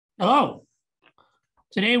Hello.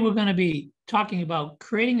 Today we're going to be talking about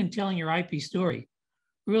creating and telling your IP story.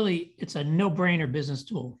 Really, it's a no-brainer business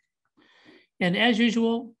tool. And as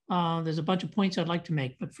usual, there's a bunch of points I'd like to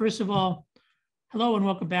make. But first of all, hello and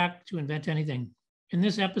welcome back to Invent Anything. In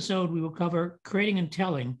this episode, we will cover creating and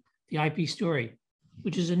telling the IP story,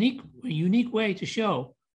 which is a unique way to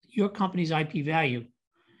show your company's IP value.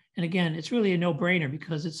 And again, it's really a no-brainer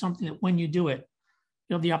because it's something that when you do it,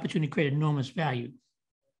 you'll have the opportunity to create enormous value.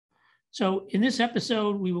 So in this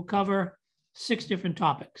episode, we will cover 6 different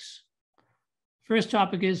topics. First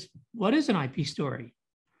topic is, what is an IP story?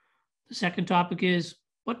 The second topic is,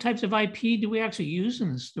 what types of IP do we actually use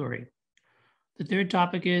in the story? The third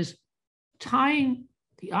topic is tying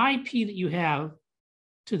the IP that you have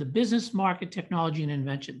to the business, market, technology, and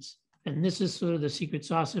inventions. And this is sort of the secret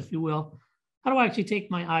sauce, if you will. How do I actually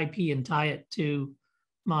take my IP and tie it to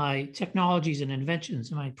my technologies and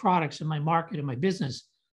inventions and my products and my market and my business,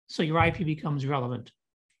 so your IP becomes relevant?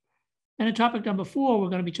 And in topic number 4, we're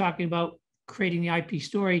going to be talking about creating the IP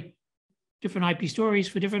story, different IP stories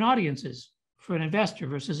for different audiences, for an investor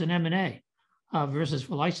versus an M&A versus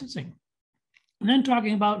for licensing. And then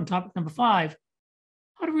talking about in topic number 5,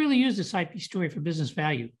 how to really use this IP story for business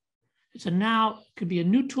value. It could be a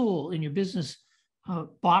new tool in your business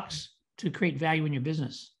box to create value in your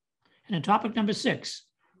business. And in topic number 6,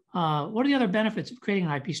 what are the other benefits of creating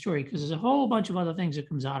an IP story? Because there's a whole bunch of other things that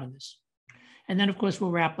comes out of this. And then, of course,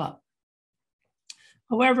 we'll wrap up.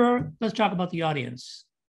 However, let's talk about the audience.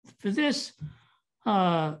 For this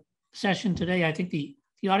session today, I think the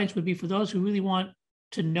audience would be for those who really want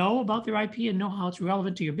to know about their IP and know how it's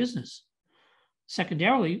relevant to your business.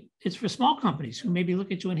 Secondarily, it's for small companies who may be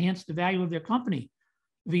looking to enhance the value of their company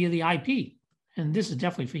via the IP. And this is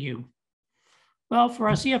definitely for you. Well, for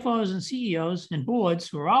our CFOs and CEOs and boards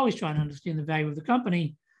who are always trying to understand the value of the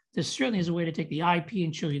company, there certainly is a way to take the IP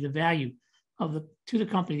and show you the value to the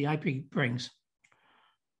company the IP brings.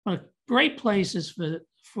 One of the great places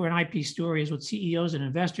for an IP story is with CEOs and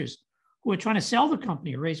investors who are trying to sell the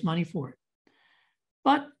company or raise money for it.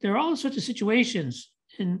 But there are all sorts of situations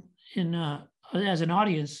as an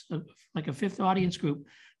audience, like a fifth audience group,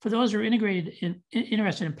 for those who are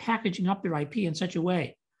interested in packaging up their IP in such a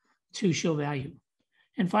way to show value.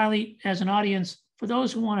 And finally, as an audience, for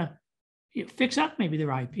those who want to fix up maybe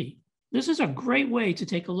their IP, this is a great way to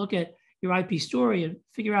take a look at your IP story and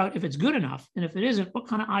figure out if it's good enough. And if it isn't, what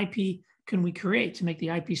kind of IP can we create to make the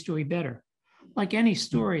IP story better? Like any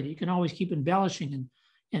story that you can always keep embellishing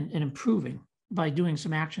and improving by doing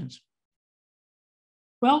some actions.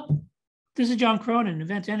 Well, this is John Cronin,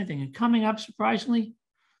 Invent Anything. And coming up, surprisingly,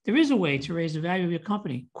 there is a way to raise the value of your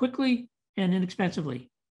company quickly and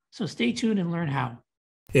inexpensively. So stay tuned and learn how.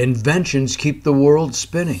 Inventions keep the world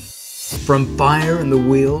spinning. From fire in the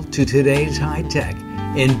wheel to today's high tech,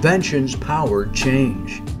 inventions power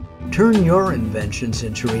change. Turn your inventions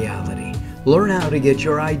into reality. Learn how to get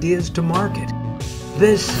your ideas to market.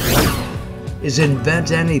 This is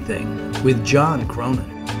Invent Anything with John Cronin.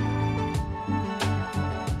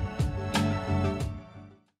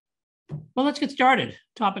 Well, let's get started.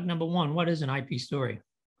 Topic number 1, what is an IP story?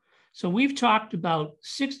 So we've talked about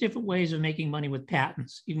 6 different ways of making money with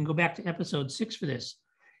patents. You can go back to episode 6 for this.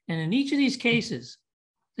 And in each of these cases,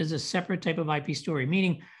 there's a separate type of IP story,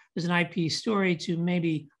 meaning there's an IP story to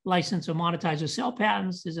maybe license or monetize or sell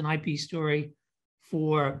patents. There's an IP story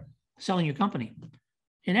for selling your company.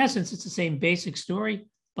 In essence, it's the same basic story,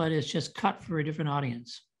 but it's just cut for a different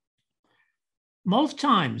audience. Most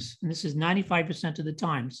times, and this is 95% of the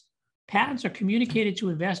times, patents are communicated to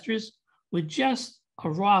investors with just a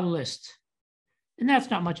raw list. And that's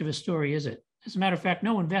not much of a story, is it? As a matter of fact,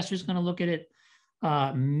 no investor is going to look at it.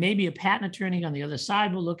 Maybe a patent attorney on the other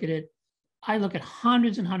side will look at it. I look at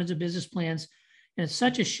hundreds and hundreds of business plans, and it's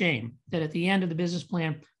such a shame that at the end of the business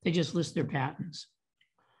plan, they just list their patents.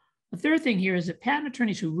 The third thing here is that patent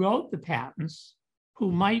attorneys who wrote the patents,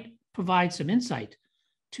 who might provide some insight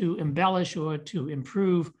to embellish or to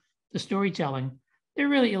improve the storytelling, they're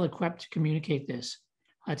really ill-equipped to communicate this,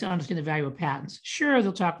 to understand the value of patents. Sure,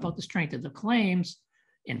 they'll talk about the strength of the claims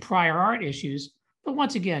and prior art issues, but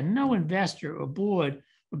once again, no investor or board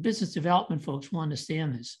or business development folks will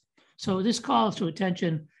understand this. So this call to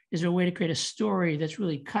attention is a way to create a story that's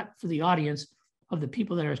really cut for the audience of the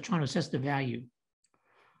people that are trying to assess the value.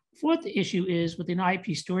 Fourth issue is with an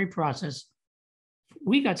IP story process.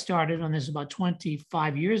 We got started on this about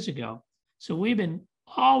 25 years ago. So we've been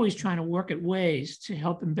always trying to work at ways to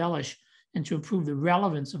help embellish and to improve the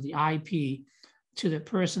relevance of the IP to the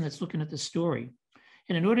person that's looking at the story.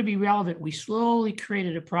 And in order to be relevant, we slowly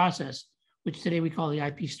created a process, which today we call the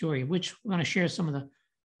IP story, which we're going to share some of the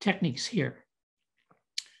techniques here.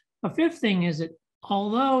 A fifth thing is that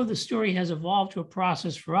although the story has evolved to a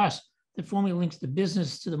process for us that formally links the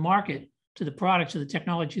business to the market, to the product, to the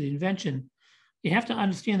technology, to the invention, you have to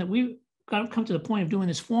understand that we've got to come to the point of doing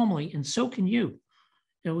this formally, and so can you.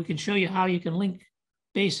 We can show you how you can link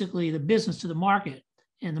basically the business to the market,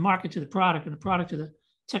 and the market to the product, and the product to the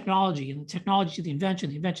technology, and the technology to the invention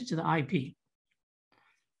to the IP.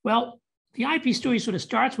 Well, the IP story sort of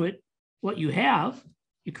starts with what you have.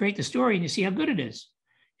 You create the story and you see how good it is.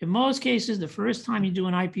 In most cases, the first time you do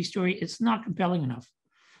an IP story, it's not compelling enough.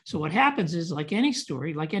 So what happens is, like any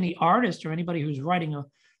story, like any artist or anybody who's writing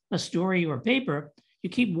a story or a paper, you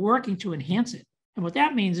keep working to enhance it. And what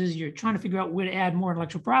that means is you're trying to figure out where to add more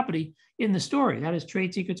intellectual property in the story. That is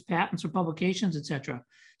trade secrets, patents, or publications, et cetera,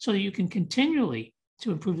 so that you can continually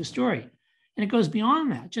to improve the story. And it goes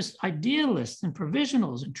beyond that. Just idea lists and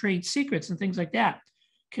provisionals and trade secrets and things like that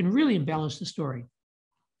can really embellish the story.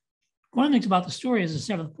 One of the things about the story, as a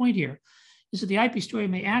seventh point here, is that the IP story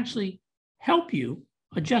may actually help you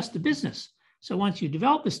adjust the business. So once you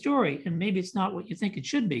develop a story and maybe it's not what you think it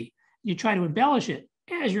should be, you try to embellish it.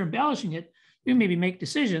 As you're embellishing it, you maybe make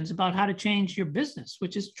decisions about how to change your business,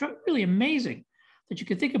 which is really amazing that you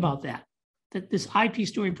can think about that this IP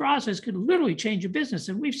story process could literally change your business.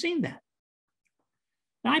 And we've seen that.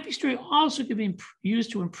 An IP story also can be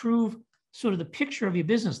used to improve sort of the picture of your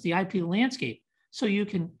business, the IP landscape, so you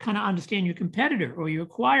can kind of understand your competitor or your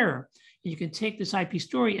acquirer. And you can take this IP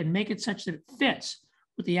story and make it such that it fits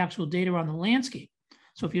with the actual data on the landscape.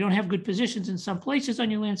 So if you don't have good positions in some places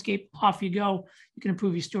on your landscape, off you go. You can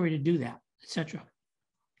improve your story to do that, etc.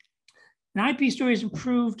 An IP story is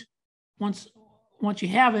improved once you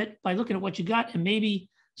have it by looking at what you got, and maybe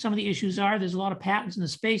some of the issues are there's a lot of patents in the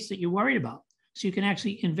space that you're worried about. So you can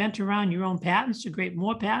actually invent around your own patents to create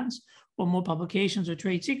more patents or more publications or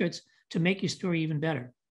trade secrets to make your story even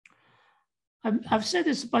better. I've said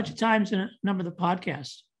this a bunch of times in a number of the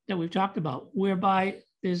podcasts that we've talked about, whereby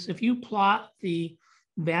if you plot the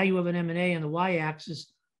value of an M&A on the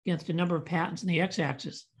y-axis against the number of patents on the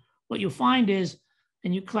x-axis, what you'll find is,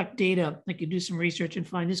 and you collect data, like you do some research and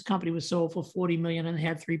find this company was sold for 40 million and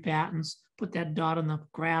had 3 patents, put that dot on the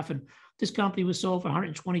graph, and this company was sold for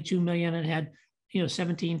 122 million and had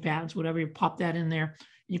 17 patents, whatever, you pop that in there, and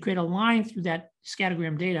you create a line through that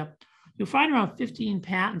scattergram data, you'll find around 15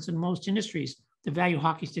 patents in most industries, the value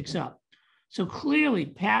hockey sticks up. So clearly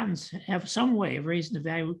patents have some way of raising the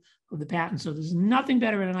value of the patent. So there's nothing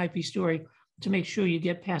better in an IP story to make sure you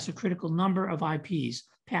get past a critical number of IPs,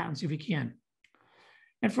 patents, if you can.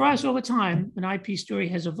 And for us over time, an IP story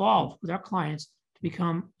has evolved with our clients to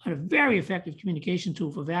become a very effective communication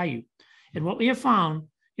tool for value. And what we have found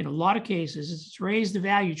in a lot of cases is it's raised the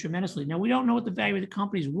value tremendously. Now, we don't know what the value of the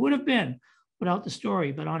companies would have been without the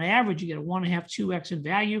story, but on average, you get a 1.5, 2x in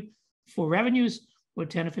value for revenues or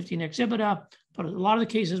 10 or 15x EBITDA. But a lot of the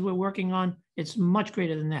cases we're working on, it's much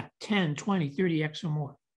greater than that, 10, 20, 30x or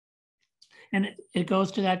more. And it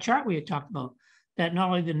goes to that chart we had talked about, that not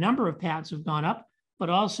only the number of patents have gone up, but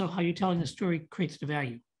also how you're telling the story creates the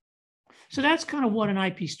value. So that's kind of what an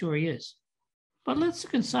IP story is. But let's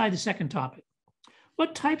look inside the second topic.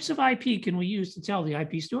 What types of IP can we use to tell the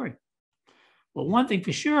IP story? Well, one thing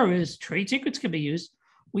for sure is trade secrets can be used.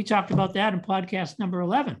 We talked about that in podcast number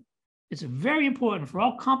 11. It's very important for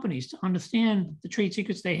all companies to understand the trade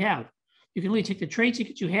secrets they have. You can really take the trade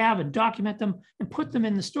secrets you have and document them and put them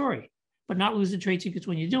in the story, but not lose the trade secrets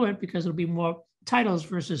when you do it, because it'll be more titles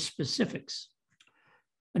versus specifics.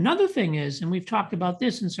 Another thing is, and we've talked about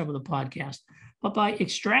this in some of the podcasts, but by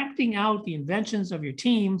extracting out the inventions of your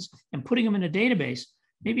teams and putting them in a database,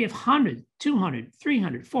 maybe you have 100, 200,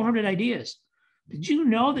 300, 400 ideas. Did you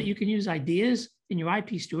know that you can use ideas in your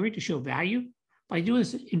IP story to show value? By doing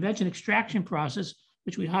this invention extraction process,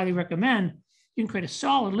 which we highly recommend, you can create a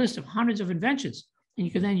solid list of hundreds of inventions, and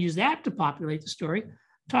you can then use that to populate the story,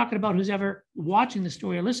 talking about who's ever watching the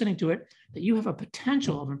story or listening to it, that you have a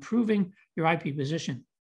potential of improving your IP position.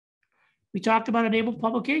 We talked about enabled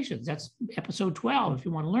publications. That's episode 12, if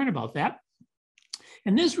you want to learn about that.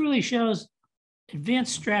 And this really shows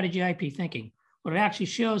advanced strategy IP thinking. What it actually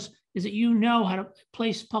shows is that you know how to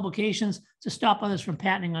place publications to stop others from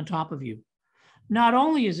patenting on top of you. Not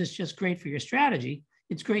only is this just great for your strategy,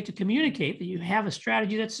 it's great to communicate that you have a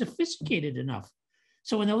strategy that's sophisticated enough.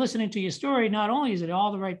 So when they're listening to your story, not only is it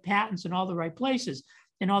all the right patents in all the right places,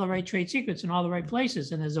 and all the right trade secrets in all the right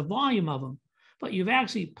places, and there's a volume of them, but you've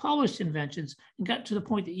actually published inventions and got to the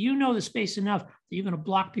point that you know the space enough that you're going to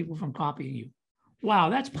block people from copying you. Wow,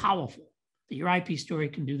 that's powerful that your IP story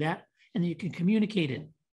can do that and that you can communicate it.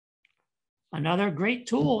 Another great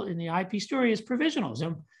tool in the IP story is provisionals.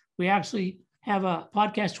 And we actually have a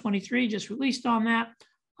podcast 23 just released on that.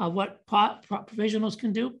 what provisionals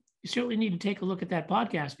can do, you certainly need to take a look at that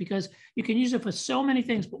podcast, because you can use it for so many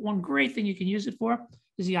things. But one great thing you can use it for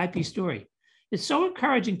is the IP story. It's so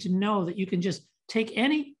encouraging to know that you can just take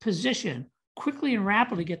any position, quickly and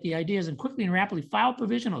rapidly get the ideas, and quickly and rapidly file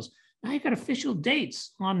provisionals. Now you've got official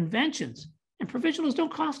dates on inventions, and provisionals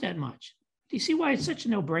don't cost that much. Do you see why it's such a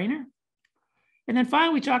no-brainer? And then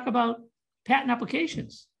finally, we talk about patent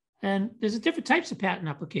applications. And there's different types of patent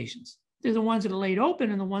applications. They're the ones that are laid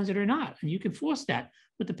open and the ones that are not. And you can force that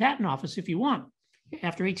with the patent office if you want.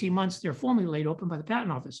 After 18 months, they're formally laid open by the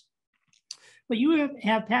patent office. But you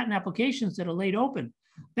have patent applications that are laid open.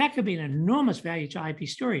 That could be an enormous value to IP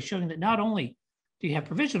story, showing that not only do you have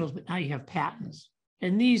provisionals, but now you have patents.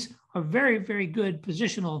 And these are very, very good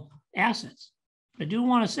positional assets. I do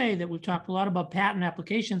want to say that we've talked a lot about patent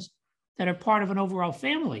applications that are part of an overall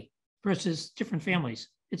family versus different families.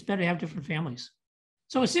 It's better to have different families.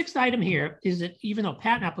 So a sixth item here is that even though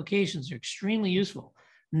patent applications are extremely useful,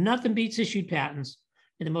 nothing beats issued patents.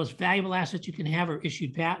 And the most valuable assets you can have are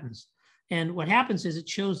issued patents. And what happens is it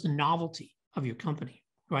shows the novelty of your company,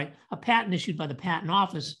 right? A patent issued by the patent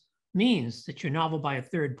office means that you're novel by a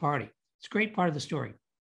third party. It's a great part of the story.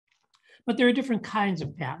 But there are different kinds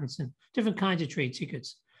of patents and different kinds of trade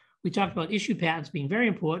secrets. We talked about issued patents being very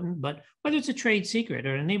important, but whether it's a trade secret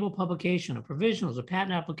or an enabled publication or provisionals or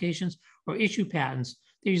patent applications or issued patents,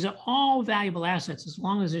 these are all valuable assets as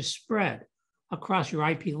long as they're spread across your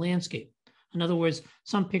IP landscape. In other words,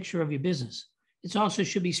 some picture of your business. It also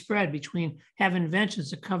should be spread between having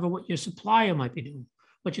inventions that cover what your supplier might be doing,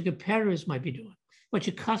 what your competitors might be doing, what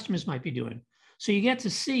your customers might be doing. So you get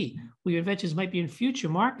to see where your inventions might be in future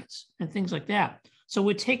markets and things like that. So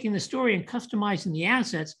we're taking the story and customizing the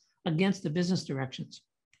assets against the business directions.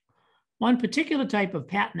 One particular type of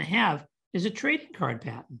patent to have is a trading card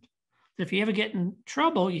patent. If you ever get in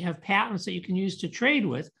trouble, you have patents that you can use to trade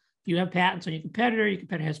with. If you have patents on your competitor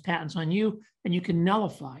has patents on you, and you can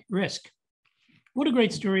nullify risk. What a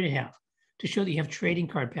great story to have, to show that you have trading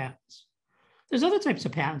card patents. There's other types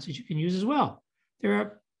of patents that you can use as well. There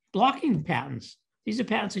are blocking patents. These are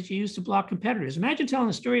patents that you use to block competitors. Imagine telling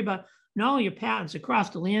a story about not only your patents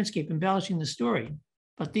across the landscape, embellishing the story,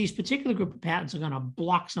 but these particular group of patents are going to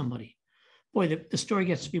block somebody. Boy, the story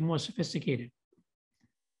gets to be more sophisticated.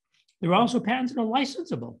 There are also patents that are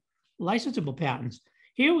licensable patents.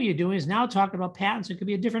 Here, what you're doing is now talking about patents that could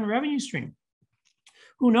be a different revenue stream.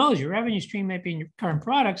 Who knows? Your revenue stream might be in your current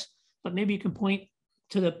products, but maybe you can point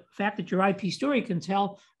to the fact that your IP story can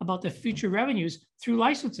tell about the future revenues through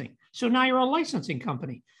licensing. So now you're a licensing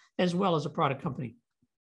company as well as a product company.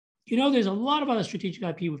 You know, there's a lot of other strategic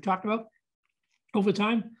IP we've talked about over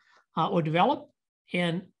time or developed.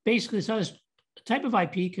 And basically, this other type of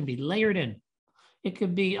IP can be layered in. It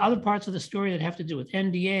could be other parts of the story that have to do with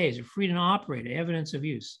NDAs or freedom to operate, or evidence of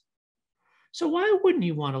use. So why wouldn't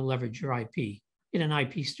you want to leverage your IP in an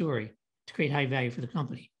IP story to create high value for the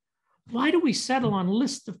company? Why do we settle on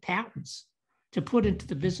lists of patents to put into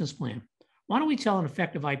the business plan? Why don't we tell an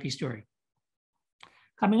effective IP story?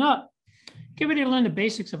 Coming up, get ready to learn the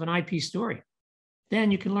basics of an IP story.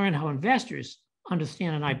 Then you can learn how investors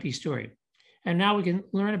understand an IP story. And now we can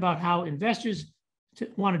learn about how investors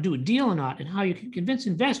want to do a deal or not, and how you can convince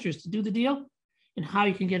investors to do the deal, and how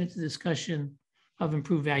you can get into the discussion of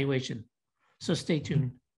improved valuation. So stay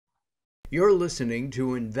tuned. You're listening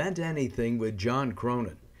to Invent Anything with John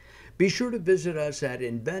Cronin. Be sure to visit us at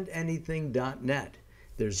inventanything.net.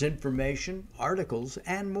 There's information, articles,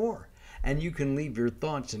 and more. And you can leave your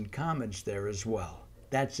thoughts and comments there as well.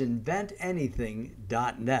 That's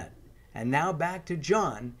inventanything.net. And now back to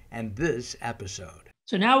John and this episode.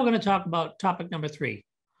 So now we're going to talk about topic number 3,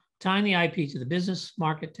 tying the IP to the business,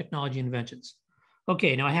 market, technology, inventions.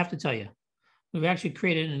 Okay, now I have to tell you, we've actually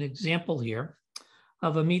created an example here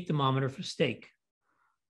of a meat thermometer for steak.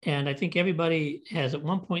 And I think everybody has at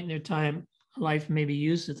one point in their time life maybe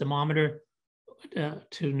used the thermometer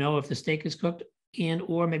to know if the steak is cooked, and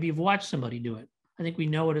or maybe you've watched somebody do it. I think we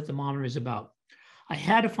know what a thermometer is about. I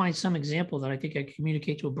had to find some example that I think I could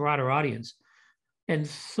communicate to a broader audience and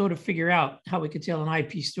sort of figure out how we could tell an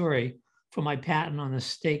IP story for my patent on the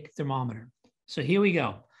steak thermometer. So here we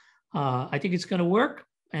go. I think it's going to work,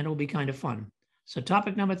 and it'll be kind of fun. So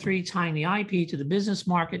topic number 3, tying the IP to the business,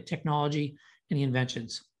 market, technology, and the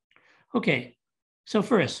inventions. Okay, so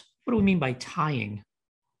first, what do we mean by tying?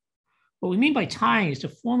 What we mean by tying is to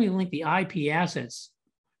formally link the IP assets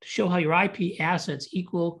to show how your IP assets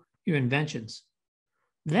equal your inventions.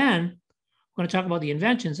 Then we're going to talk about the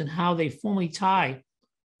inventions and how they formally tie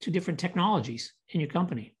to different technologies in your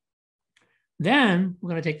company. Then we're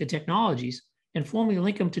going to take the technologies and formally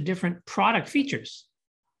link them to different product features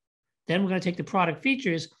Then we're going to take the product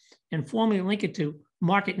features and formally link it to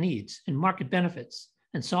market needs and market benefits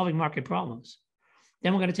and solving market problems.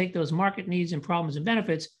 Then we're going to take those market needs and problems and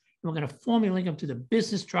benefits, and we're going to formally link them to the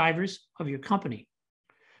business drivers of your company.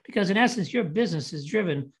 Because in essence, your business is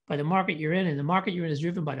driven by the market you're in, and the market you're in is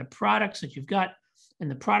driven by the products that you've got,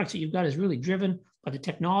 and the products that you've got is really driven by the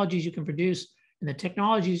technologies you can produce, and the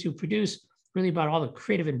technologies you produce really about all the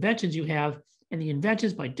creative inventions you have, and the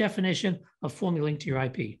inventions by definition are formally linked to your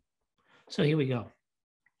IP. So here we go.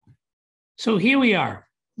 So here we are.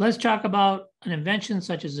 Let's talk about an invention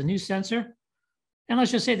such as a new sensor. And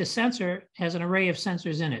let's just say the sensor has an array of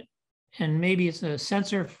sensors in it. And maybe it's a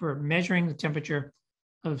sensor for measuring the temperature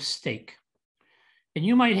of steak. And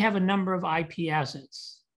you might have a number of IP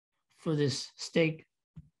assets for this steak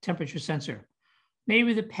temperature sensor.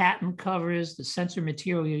 Maybe the patent covers the sensor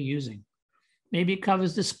material you're using. Maybe it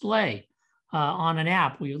covers display on an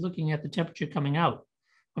app where you're looking at the temperature coming out.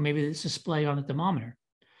 Or maybe it's display on the thermometer.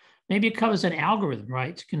 Maybe it covers an algorithm,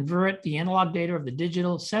 right, to convert the analog data of the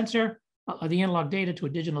digital sensor, or the analog data to a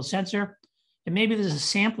digital sensor. And maybe there's a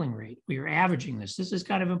sampling rate where you're averaging this. This is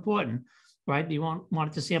kind of important, right? You won't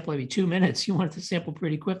want it to sample every 2 minutes. You want it to sample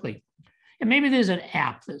pretty quickly. And maybe there's an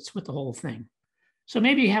app that's with the whole thing. So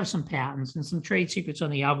maybe you have some patents and some trade secrets on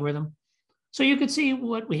the algorithm. So you could see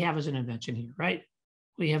what we have as an invention here, right?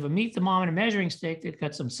 We have a meat thermometer measuring stick that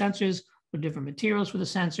got some sensors with different materials for the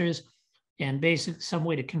sensors and basic some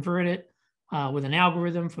way to convert it with an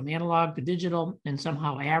algorithm from analog to digital and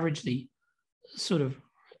somehow average the sort of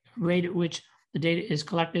rate at which the data is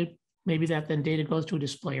collected. Maybe that then data goes to a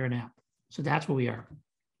display or an app. So that's where we are.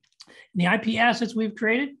 And the IP assets we've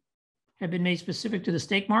created have been made specific to the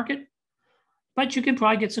steak market, but you can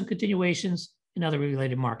probably get some continuations in other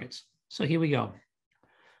related markets. So here we go.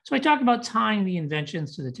 So I talked about tying the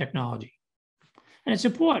inventions to the technology. And it's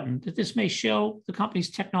important that this may show the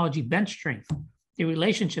company's technology bench strength, their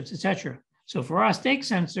relationships, et cetera. So for our steak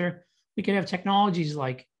sensor, we could have technologies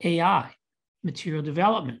like AI, material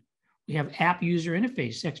development. We have app user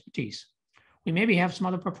interface expertise. We maybe have some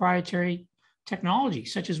other proprietary technology,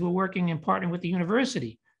 such as we're working and partnering with the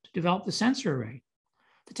university to develop the sensor array.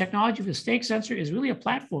 The technology for the steak sensor is really a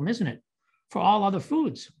platform, isn't it, for all other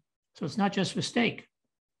foods. So it's not just for steak.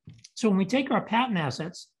 So when we take our patent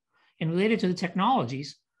assets and relate it to the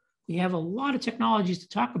technologies, we have a lot of technologies to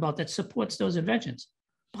talk about that supports those inventions.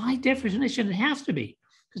 By definition, it has to be,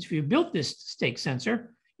 because if you built this steak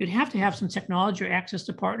sensor, you'd have to have some technology or access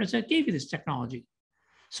to partners that gave you this technology.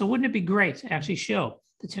 So wouldn't it be great to actually show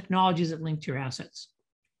the technologies that link to your assets?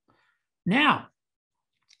 Now,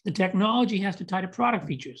 the technology has to tie to product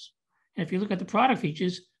features. And if you look at the product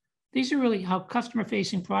features, these are really how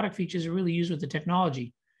customer-facing product features are really used with the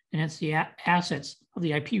technology, and hence the assets of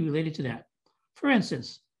the IP related to that. For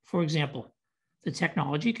instance, for example, the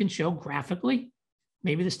technology can show graphically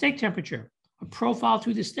maybe the steak temperature, a profile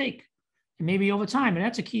through the steak, and maybe over time, and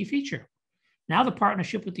that's a key feature. Now the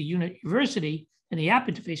partnership with the university and the app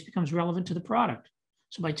interface becomes relevant to the product.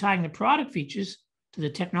 So by tying the product features to the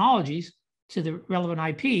technologies, to the relevant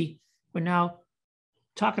IP, we're now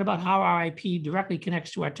talking about how our IP directly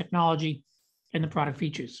connects to our technology and the product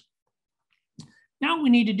features. Now what we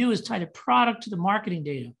need to do is tie the product to the marketing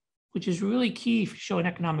data, which is really key for showing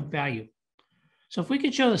economic value. So if we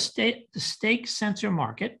could show the steak sensor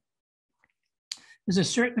market is a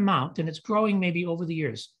certain amount, and it's growing maybe over the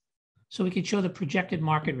years. So we could show the projected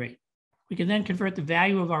market rate. We can then convert the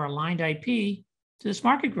value of our aligned IP to this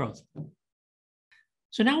market growth.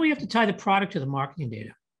 So now we have to tie the product to the marketing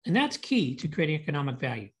data, and that's key to creating economic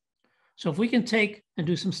value. So if we can take and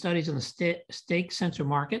do some studies on the steak sensor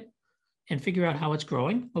market and figure out how it's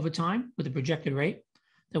growing over time with the projected rate,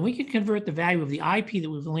 then we can convert the value of the IP that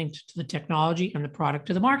we've linked to the technology and the product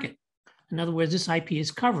to the market. In other words, this IP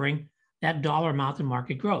is covering that dollar amount in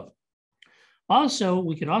market growth. Also,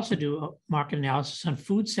 we could also do a market analysis on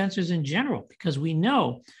food sensors in general, because we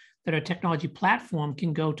know that our technology platform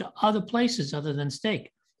can go to other places other than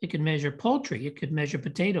steak. It can measure poultry, it could measure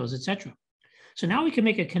potatoes, et cetera. So now we can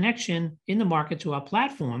make a connection in the market to our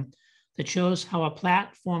platform that shows how our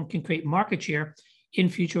platform can create market share in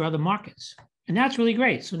future other markets. And that's really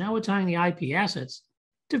great. So now we're tying the IP assets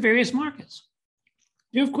to various markets.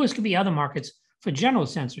 There, of course, could be other markets for general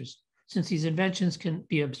sensors, since these inventions can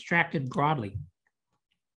be abstracted broadly.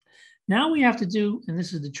 Now we have to do, and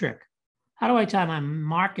this is the trick, how do I tie my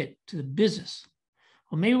market to the business?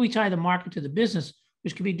 Well, maybe we tie the market to the business,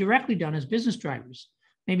 which can be directly done as business drivers.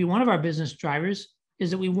 Maybe one of our business drivers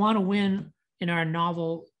is that we want to win in our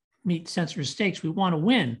novel meat sensor steaks. We want to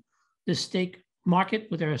win the steak market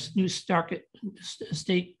with our new steak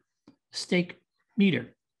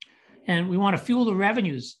meter. And we want to fuel the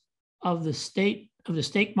revenues of the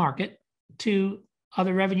stake market to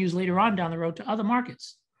other revenues later on down the road to other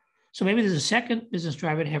markets. So maybe there's a second business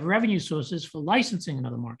driver to have revenue sources for licensing in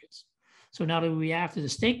other markets. So not only are we after the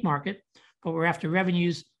stake market, but we're after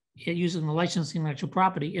revenues using the licensing intellectual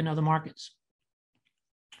property in other markets.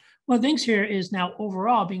 One of the things here is now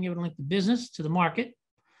overall being able to link the business to the market,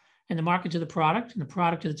 and the market to the product, and the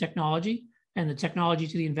product to the technology, and the technology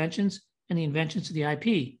to the inventions, and the inventions to the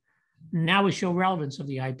IP. Now we show relevance of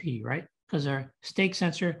the IP, right? Because our stake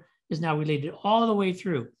sensor is now related all the way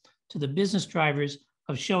through to the business drivers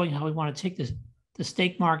of showing how we want to take the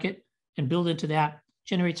stake market and build into that,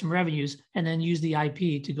 generate some revenues, and then use the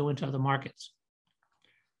IP to go into other markets.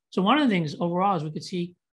 So one of the things overall is we could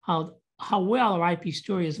see how well our IP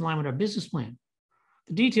story is aligned with our business plan.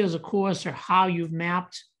 The details, of course, are how you've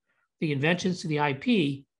mapped the inventions to the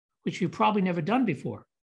IP, which you've probably never done before.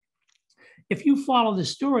 If you follow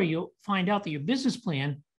this story, you'll find out that your business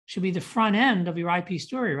plan should be the front end of your IP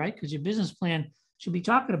story, right? Because your business plan should be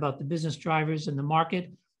talking about the business drivers and the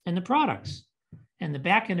market and the products. And the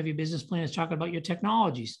back end of your business plan is talking about your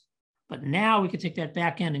technologies. But now we can take that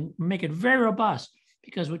back end and make it very robust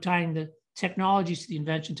because we're tying the technologies to the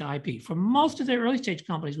invention to IP. For most of the early stage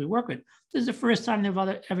companies we work with, this is the first time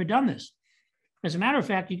they've ever done this. As a matter of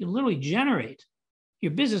fact, you can literally generate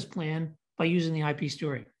your business plan by using the IP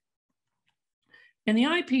story. And the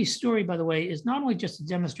IP story, by the way, is not only just to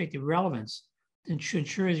demonstrate the relevance that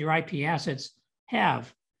ensures your IP assets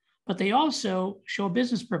have, but they also show a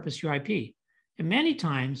business purpose to your IP. And many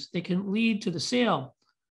times they can lead to the sale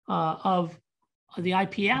of the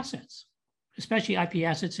IP assets, especially IP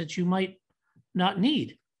assets that you might not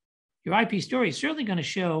need. Your IP story is certainly going to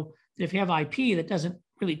show that if you have IP that doesn't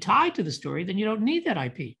really tie to the story, then you don't need that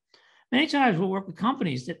IP. Many times we'll work with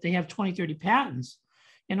companies that they have 20, 30 patents,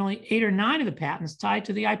 and only 8 or 9 of the patents tied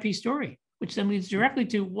to the IP story, which then leads directly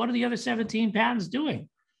to what are the other 17 patents doing?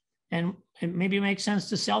 And maybe it makes sense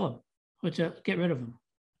to sell them or to get rid of them.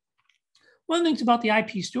 One of the things about the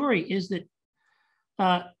IP story is that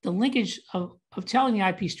the linkage of telling the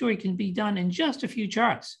IP story can be done in just a few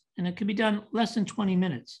charts, and it can be done less than 20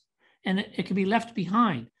 minutes, and it can be left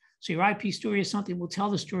behind. So your IP story is something that will tell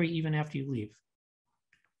the story even after you leave.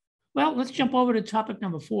 Well, let's jump over to topic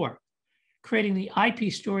number 4, creating the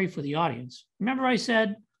IP story for the audience. Remember I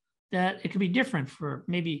said that it could be different for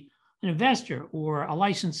maybe an investor or a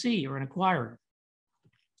licensee or an acquirer.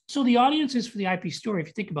 So the audiences for the IP story, if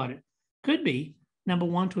you think about it, could be, number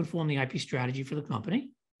 1, to inform the IP strategy for the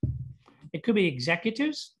company. It could be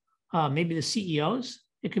executives, maybe the CEOs.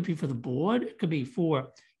 It could be for the board. It could be for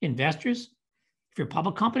investors. If you're a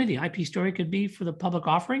public company, the IP story could be for the public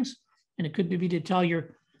offerings, and it could be to tell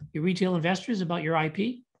your retail investors about your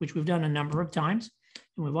IP, which we've done a number of times.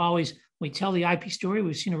 And we tell the IP story,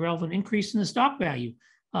 we've seen a relevant increase in the stock value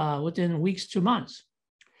within weeks to months.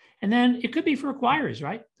 And then it could be for acquirers,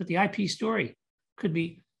 right? That the IP story could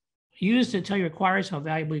be used to tell your acquirers how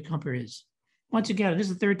valuable your company is. Once again, this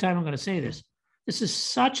is the 3rd time I'm going to say this. This is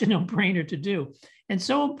such a no-brainer to do, and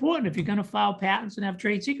so important if you're going to file patents and have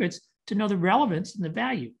trade secrets to know the relevance and the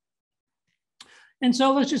value. And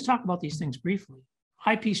so let's just talk about these things briefly.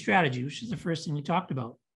 IP strategy, which is the first thing we talked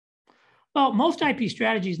about. Well, most IP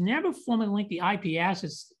strategies never formally link the IP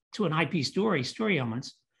assets to an IP story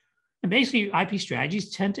elements. And basically, IP strategies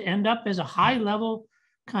tend to end up as a high-level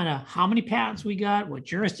kind of how many patents we got, what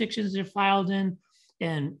jurisdictions they're filed in,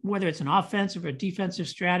 and whether it's an offensive or defensive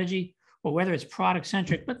strategy, or whether it's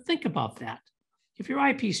product-centric. But think about that. If your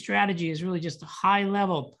IP strategy is really just a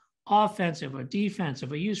high-level offensive or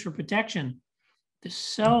defensive or used for protection, there's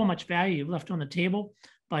so much value you've left on the table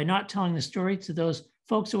by not telling the story to those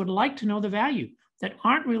folks that would like to know the value that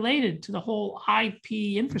aren't related to the whole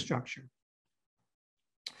IP infrastructure.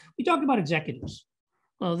 We talked about executives.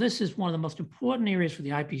 Well, this is one of the most important areas for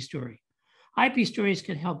the IP story. IP stories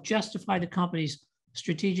can help justify the company's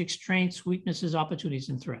strategic strengths, weaknesses, opportunities,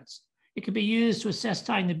 and threats. It can be used to assess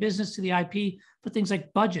tying the business to the IP for things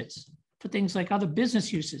like budgets, for things like other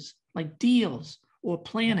business uses, like deals or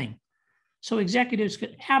planning. So executives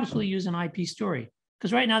could absolutely use an IP story,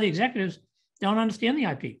 because right now the executives don't understand the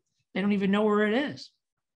IP. They don't even know where it is.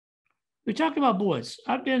 We talked about boards.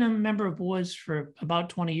 I've been a member of boards for about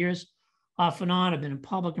 20 years, off and on. I've been in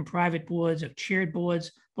public and private boards. I've chaired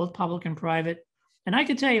boards, both public and private. And I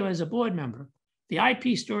can tell you as a board member, the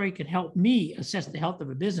IP story can help me assess the health of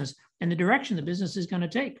a business and the direction the business is going to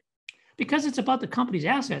take, because it's about the company's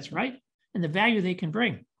assets, right? And the value they can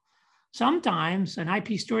bring. Sometimes an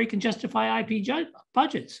IP story can justify IP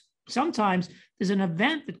budgets. Sometimes there's an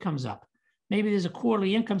event that comes up. Maybe there's a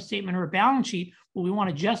quarterly income statement or a balance sheet where we want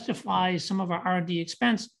to justify some of our R&D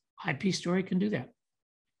expense. IP story can do that.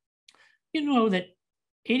 You know that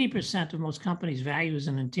 80% of most companies' value is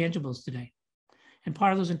in intangibles today. And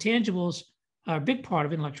part of those intangibles are a big part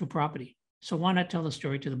of intellectual property. So why not tell the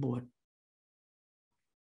story to the board?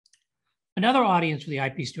 Another audience for the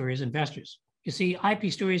IP story is investors. You see,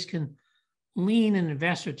 IP stories can lean an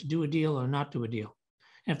investor to do a deal or not do a deal.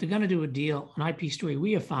 And if they're going to do a deal, an IP story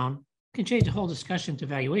we have found can change the whole discussion to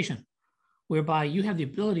valuation, whereby you have the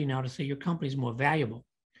ability now to say your company is more valuable,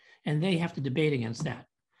 and they have to debate against that.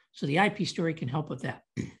 So the IP story can help with that.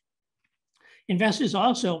 Investors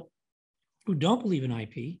also who don't believe in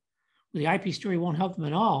IP, the IP story won't help them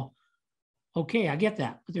at all. Okay, I get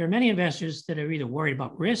that. But there are many investors that are either worried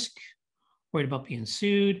about risk, worried about being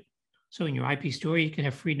sued. So in your IP story, you can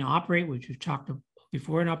have freedom to operate, which we've talked about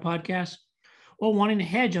before in our podcast, or wanting to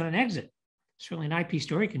hedge on an exit. Certainly an IP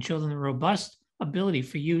story can show them the robust ability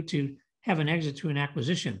for you to have an exit through an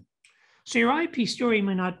acquisition. So your IP story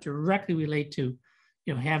may not directly relate to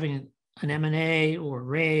having an M&A or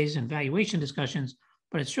raise and valuation discussions,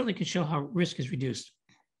 but it certainly can show how risk is reduced.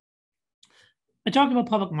 I talked about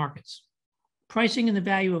public markets. Pricing and the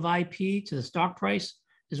value of IP to the stock price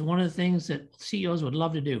is one of the things that CEOs would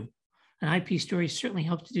love to do. An IP story certainly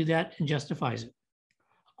helps to do that and justifies it.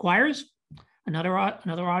 Acquirers, another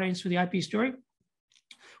audience for the IP story,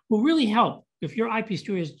 will really help if your IP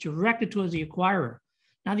story is directed towards the acquirer.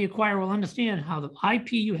 Now the acquirer will understand how the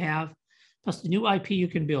IP you have plus the new IP you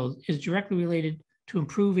can build is directly related to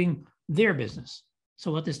improving their business.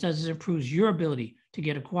 So what this does is improves your ability to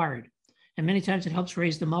get acquired. And many times it helps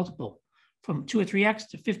raise the multiple from 2 or 3x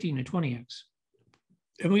to 15 or 20x.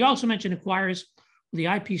 And we also mentioned acquirers with the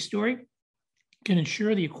IP story can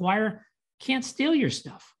ensure the acquirer can't steal your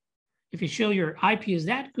stuff. If you show your IP is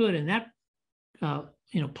that good and that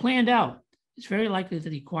planned out, it's very likely that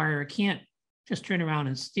the acquirer can't just turn around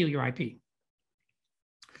and steal your IP.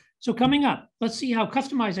 So coming up, let's see how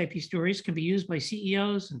customized IP stories can be used by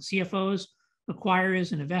CEOs and CFOs,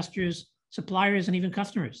 acquirers and investors, suppliers, and even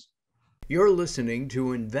customers. You're listening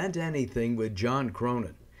to Invent Anything with John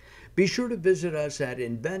Cronin. Be sure to visit us at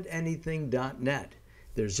inventanything.net.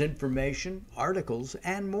 There's information, articles,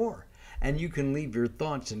 and more. And you can leave your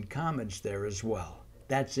thoughts and comments there as well.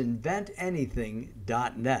 That's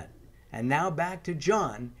inventanything.net. And now back to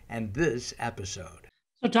John and this episode.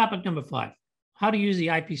 So topic number 5, how to use the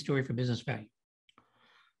IP story for business value.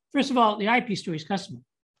 First of all, the IP story is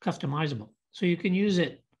customizable. So you can use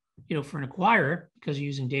it for an acquirer because you're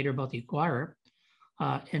using data about the acquirer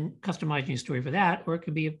and customizing a story for that, or it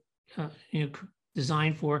could be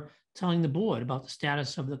designed for telling the board about the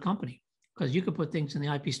status of the company, because you could put things in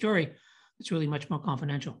the IP story that's really much more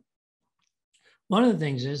confidential. One of the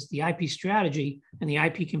things is the IP strategy and the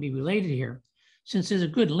IP can be related here. Since there's a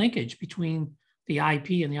good linkage between the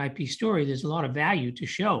IP and the IP story, there's a lot of value to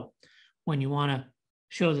show when you want to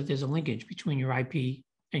show that there's a linkage between your IP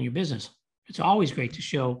and your business. It's always great to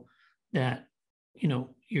show that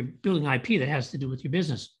you're building IP that has to do with your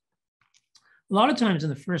business. A lot of times in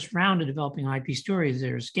the first round of developing IP stories,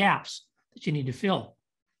 there's gaps that you need to fill.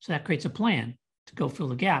 So that creates a plan to go fill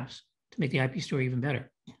the gaps to make the IP story even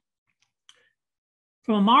better.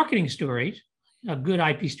 From a marketing story, a good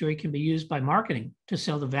IP story can be used by marketing to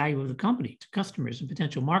sell the value of the company to customers and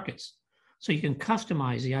potential markets. So you can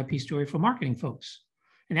customize the IP story for marketing folks,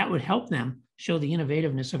 and that would help them show the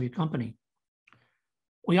innovativeness of your company.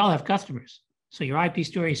 We all have customers, so your IP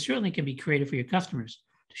story certainly can be created for your customers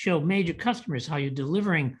to show major customers how you're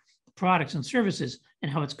delivering the products and services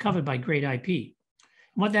and how it's covered by great IP.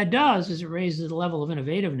 And what that does is it raises the level of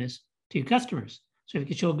innovativeness to your customers. So if you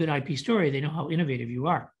can show a good IP story, they know how innovative you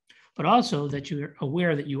are, but also that you're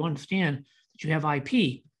aware that you understand that you have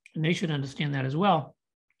IP, and they should understand that as well,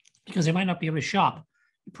 because they might not be able to shop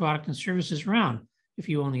your product and services around if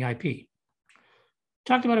you own the IP.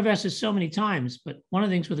 Talked about investors so many times, but one of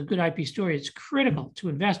the things with a good IP story, it's critical to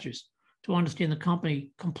investors to understand the company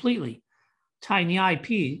completely. Tying the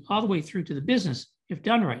IP all the way through to the business, if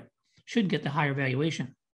done right, should get the higher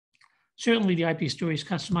valuation. Certainly the IP story is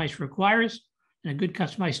customized for acquirers, and a good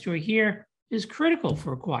customized story here is critical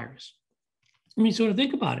for acquirers. I mean, sort of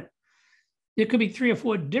think about it. There could be 3 or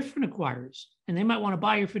 4 different acquirers, and they might want to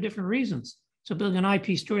buy you for different reasons. So building an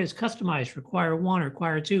IP story that's customized for acquirer 1 or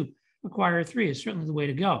acquirer 2, acquirer 3 is certainly the way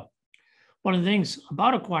to go. One of the things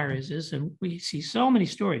about acquirers is, and we see so many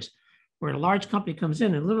stories where a large company comes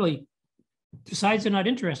in and literally decides they're not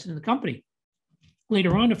interested in the company.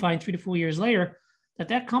 Later on to find 3 to 4 years later that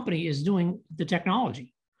that company is doing the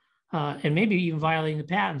technology and maybe even violating the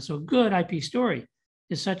patent. So a good IP story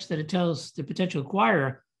is such that it tells the potential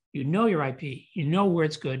acquirer, you know your IP, you know where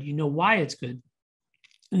it's good, you know why it's good.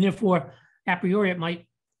 And therefore, a priori, it might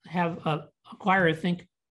have an acquirer think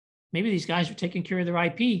Maybe these guys are taking care of their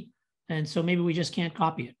IP, and so maybe we just can't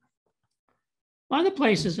copy it. One of the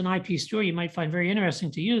places an IP story you might find very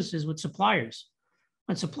interesting to use is with suppliers.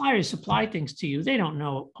 When suppliers supply things to you, they don't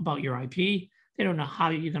know about your IP. They don't know how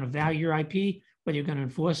you're going to value your IP, whether you're going to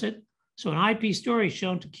enforce it. So an IP story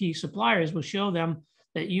shown to key suppliers will show them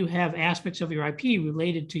that you have aspects of your IP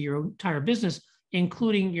related to your entire business,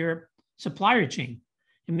 including your supplier chain.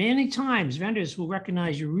 And many times vendors who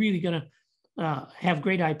recognize you're really going to have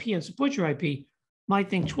great IP and support your IP might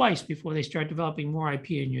think twice before they start developing more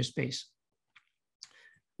IP in your space.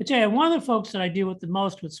 I tell you, one of the folks that I deal with the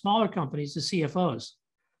most with smaller companies is CFOs.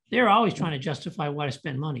 They're always trying to justify why to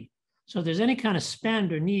spend money. So if there's any kind of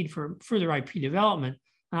spend or need for further IP development,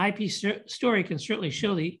 an IP story can certainly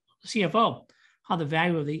show the CFO how the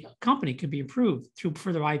value of the company can be improved through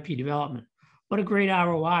further IP development. What a great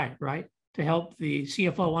ROI, right? To help the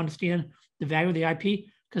CFO understand the value of the IP,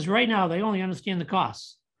 because right now they only understand the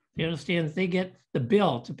costs. They understand that they get the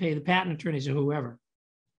bill to pay the patent attorneys or whoever.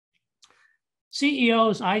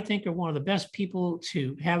 CEOs, I think, are one of the best people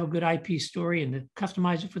to have a good IP story and to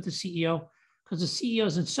customize it for the CEO, because the CEO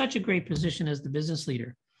is in such a great position as the business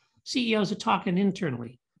leader. CEOs are talking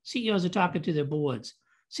internally. CEOs are talking to their boards.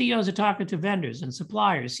 CEOs are talking to vendors and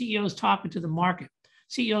suppliers. CEOs talking to the market.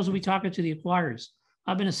 CEOs will be talking to the acquirers.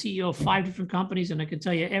 I've been a CEO of 5 different companies, and I can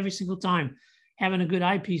tell you every single time, having a good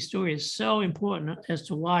IP story is so important as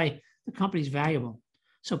to why the company is valuable.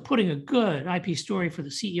 So putting a good IP story for the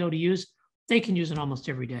CEO to use, they can use it almost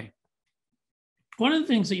every day. One of the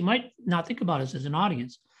things that you might not think about as an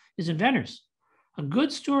audience is inventors. A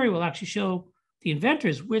good story will actually show the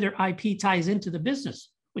inventors where their IP ties into the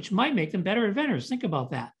business, which might make them better inventors. Think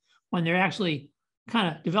about that. When they're actually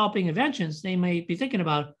kind of developing inventions, they may be thinking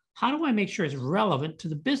about, how do I make sure it's relevant to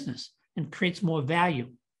the business and creates more value?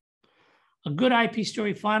 A good IP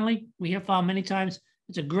story, finally, we have found many times,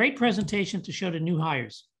 it's a great presentation to show to new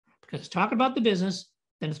hires, because it's talking about the business,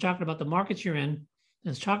 then it's talking about the markets you're in,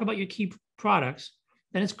 then it's talking about your key products,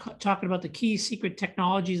 then it's talking about the key secret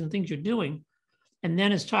technologies and things you're doing, and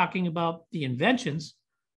then it's talking about the inventions,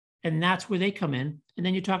 and that's where they come in. And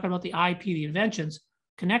then you're talking about the IP, the inventions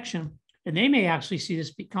connection, and they may actually see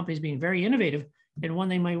this company as being very innovative and one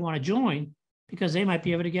they might want to join because they might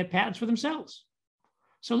be able to get patents for themselves.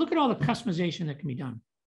 So look at all the customization that can be done.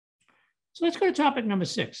 So let's go to topic number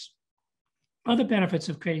 6, other benefits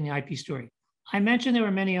of creating the IP story. I mentioned there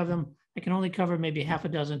were many of them. I can only cover maybe half a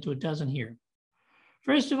dozen to a dozen here.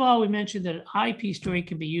 First of all, we mentioned that an IP story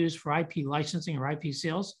can be used for IP licensing or IP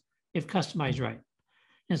sales if customized right.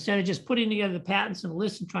 Instead of just putting together the patents and a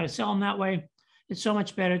list and try to sell them that way, it's so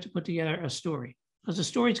much better to put together a story, because the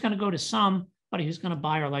story is going to go to somebody who's going to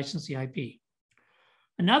buy or license the IP.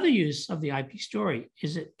 Another use of the IP story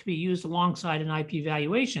is it can be used alongside an IP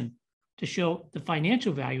valuation to show the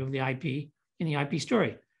financial value of the IP in the IP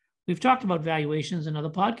story. We've talked about valuations in other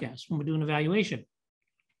podcasts when we're doing evaluation.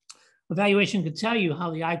 Evaluation could tell you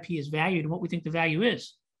how the IP is valued and what we think the value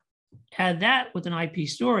is. Add that with an IP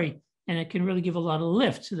story, and it can really give a lot of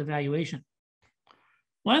lift to the valuation.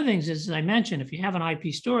 One of the things is, as I mentioned, if you have an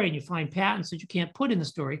IP story and you find patents that you can't put in the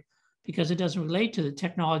story because it doesn't relate to the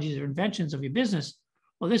technologies or inventions of your business,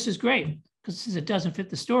 well, this is great, because since it doesn't fit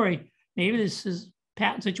the story, maybe this is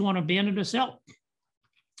patents that you want to abandon or sell.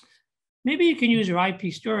 Maybe you can use your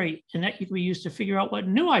IP story, and that you can be used to figure out what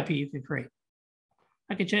new IP you can create.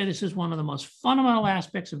 I can tell you this is one of the most fundamental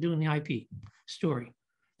aspects of doing the IP story,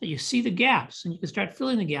 that you see the gaps and you can start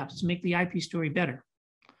filling the gaps to make the IP story better.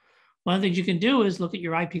 One of the things you can do is look at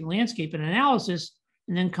your IP landscape and analysis,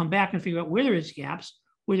 and then come back and figure out where there is gaps,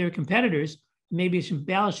 where there are competitors. Maybe it's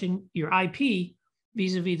embellishing your IP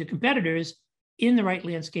vis-a-vis the competitors in the right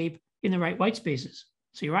landscape, in the right white spaces.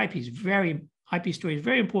 So your IP story is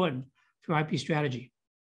very important for IP strategy.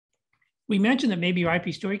 We mentioned that maybe your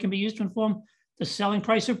IP story can be used to inform the selling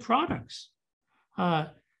price of products.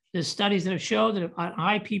 There's studies that have shown that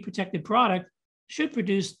an IP protected product should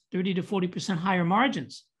produce 30 to 40% higher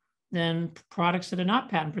margins than products that are not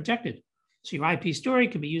patent protected. So your IP story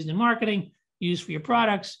can be used in marketing, used for your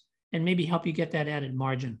products, and maybe help you get that added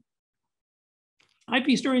margin.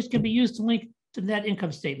 IP stories can be used to link to the net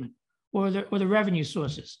income statement or the revenue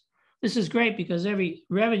sources. This is great because every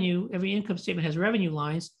income statement has revenue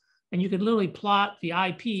lines, and you could literally plot the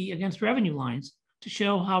IP against revenue lines to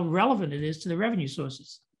show how relevant it is to the revenue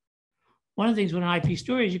sources. One of the things with an IP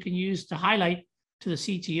story is you can use to highlight to the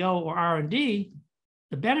CTO or R&D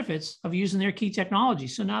the benefits of using their key technology.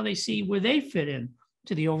 So now they see where they fit in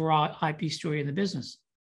to the overall IP story in the business.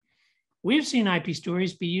 We've seen IP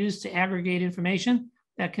stories be used to aggregate information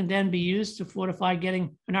that can then be used to fortify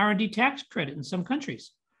getting an R&D tax credit in some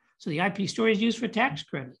countries. So the IP story is used for tax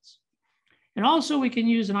credits. And also we can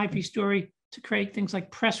use an IP story to create things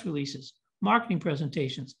like press releases, marketing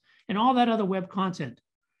presentations, and all that other web content.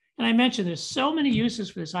 And I mentioned there's so many uses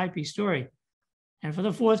for this IP story. And for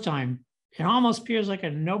the fourth time, it almost appears like a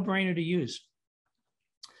no-brainer to use.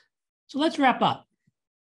 So let's wrap up.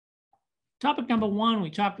 Topic number one, we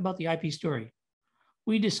talked about the IP story.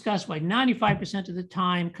 We discussed why 95% of the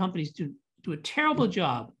time companies do a terrible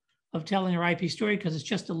job of telling their IP story because it's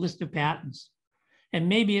just a list of patents. And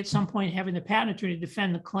maybe at some point having the patent attorney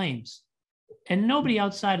defend the claims. And nobody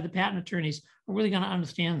outside of the patent attorneys are really going to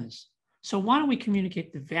understand this. So why don't we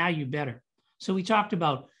communicate the value better? So we talked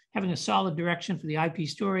about having a solid direction for the IP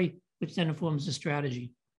story, which then informs the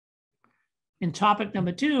strategy. In topic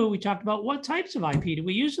number two, we talked about what types of IP do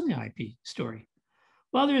we use in the IP story?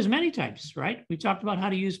 Well, there's many types, right? We talked about how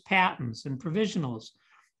to use patents and provisionals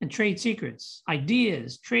and trade secrets,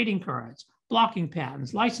 ideas, trading cards, blocking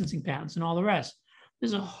patents, licensing patents, and all the rest.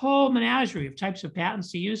 There's a whole menagerie of types of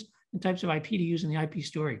patents to use and types of IP to use in the IP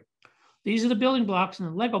story. These are the building blocks and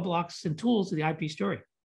the Lego blocks and tools of the IP story.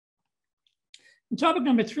 In topic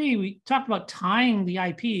number three, we talked about tying the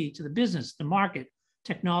IP to the business, the market,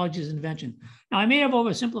 technologies, and invention. Now, I may have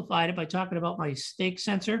oversimplified it by talking about my stake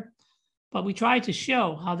sensor, but we tried to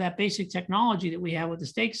show how that basic technology that we have with the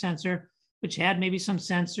stake sensor, which had maybe some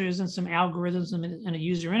sensors and some algorithms and a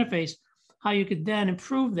user interface, how you could then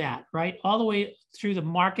improve that, right? All the way through the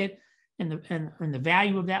market and the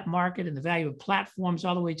value of that market and the value of platforms,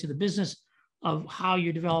 all the way to the business of how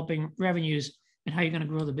you're developing revenues and how you're going to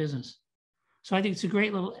grow the business. So I think it's a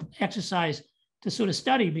great little exercise to sort of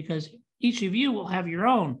study, because each of you will have your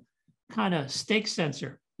own kind of stake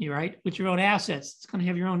sensor, right? With your own assets. It's going to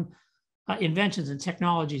have your own inventions and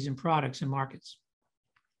technologies and products and markets.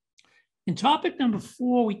 In topic number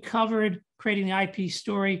four, we covered creating the IP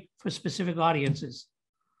story for specific audiences.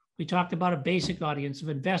 We talked about a basic audience of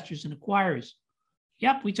investors and acquirers.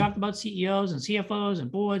 Yep, we talked about CEOs and CFOs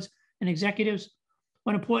and boards and executives.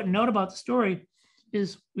 One important note about the story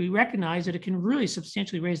is we recognize that it can really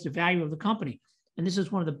substantially raise the value of the company. And this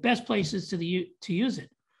is one of the best places to use it.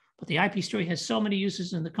 But the IP story has so many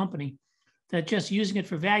uses in the company that just using it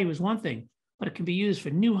for value is one thing, but it can be used for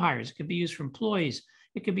new hires. It can be used for employees.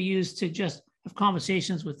 It can be used to just have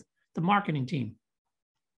conversations with the marketing team.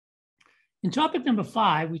 In topic number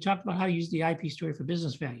five, we talked about how to use the IP story for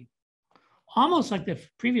business value. Almost like the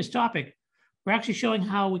previous topic, we're actually showing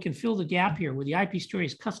how we can fill the gap here where the IP story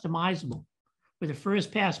is customizable, where the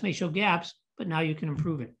first pass may show gaps, but now you can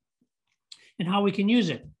improve it, and how we can use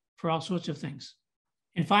it for all sorts of things.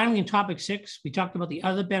 And finally, in topic six, we talked about the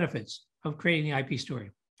other benefits of creating the IP story.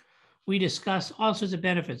 We discussed all sorts of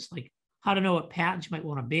benefits, like how to know what patents you might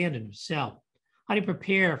want to abandon or sell, how to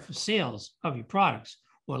prepare for sales of your products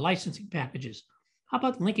or licensing packages. How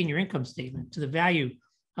about linking your income statement to the value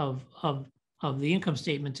of the income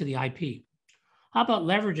statement to the IP? How about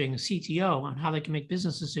leveraging a CTO on how they can make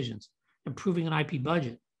business decisions, improving an IP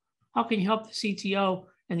budget? How can you help the CTO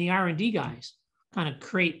and the R&D guys kind of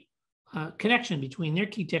create a connection between their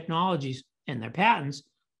key technologies and their patents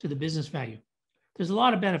to the business value? There's a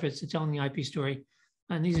lot of benefits to telling the IP story,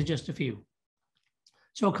 and these are just a few.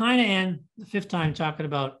 So I'll kind of end the fifth time talking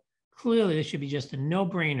about clearly this should be just a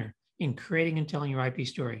no-brainer in creating and telling your IP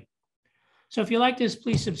story. So if you like this,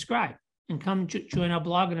 please subscribe and come join our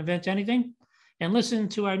blog and Invent Anything, and listen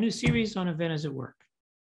to our new series on Inventors at Work.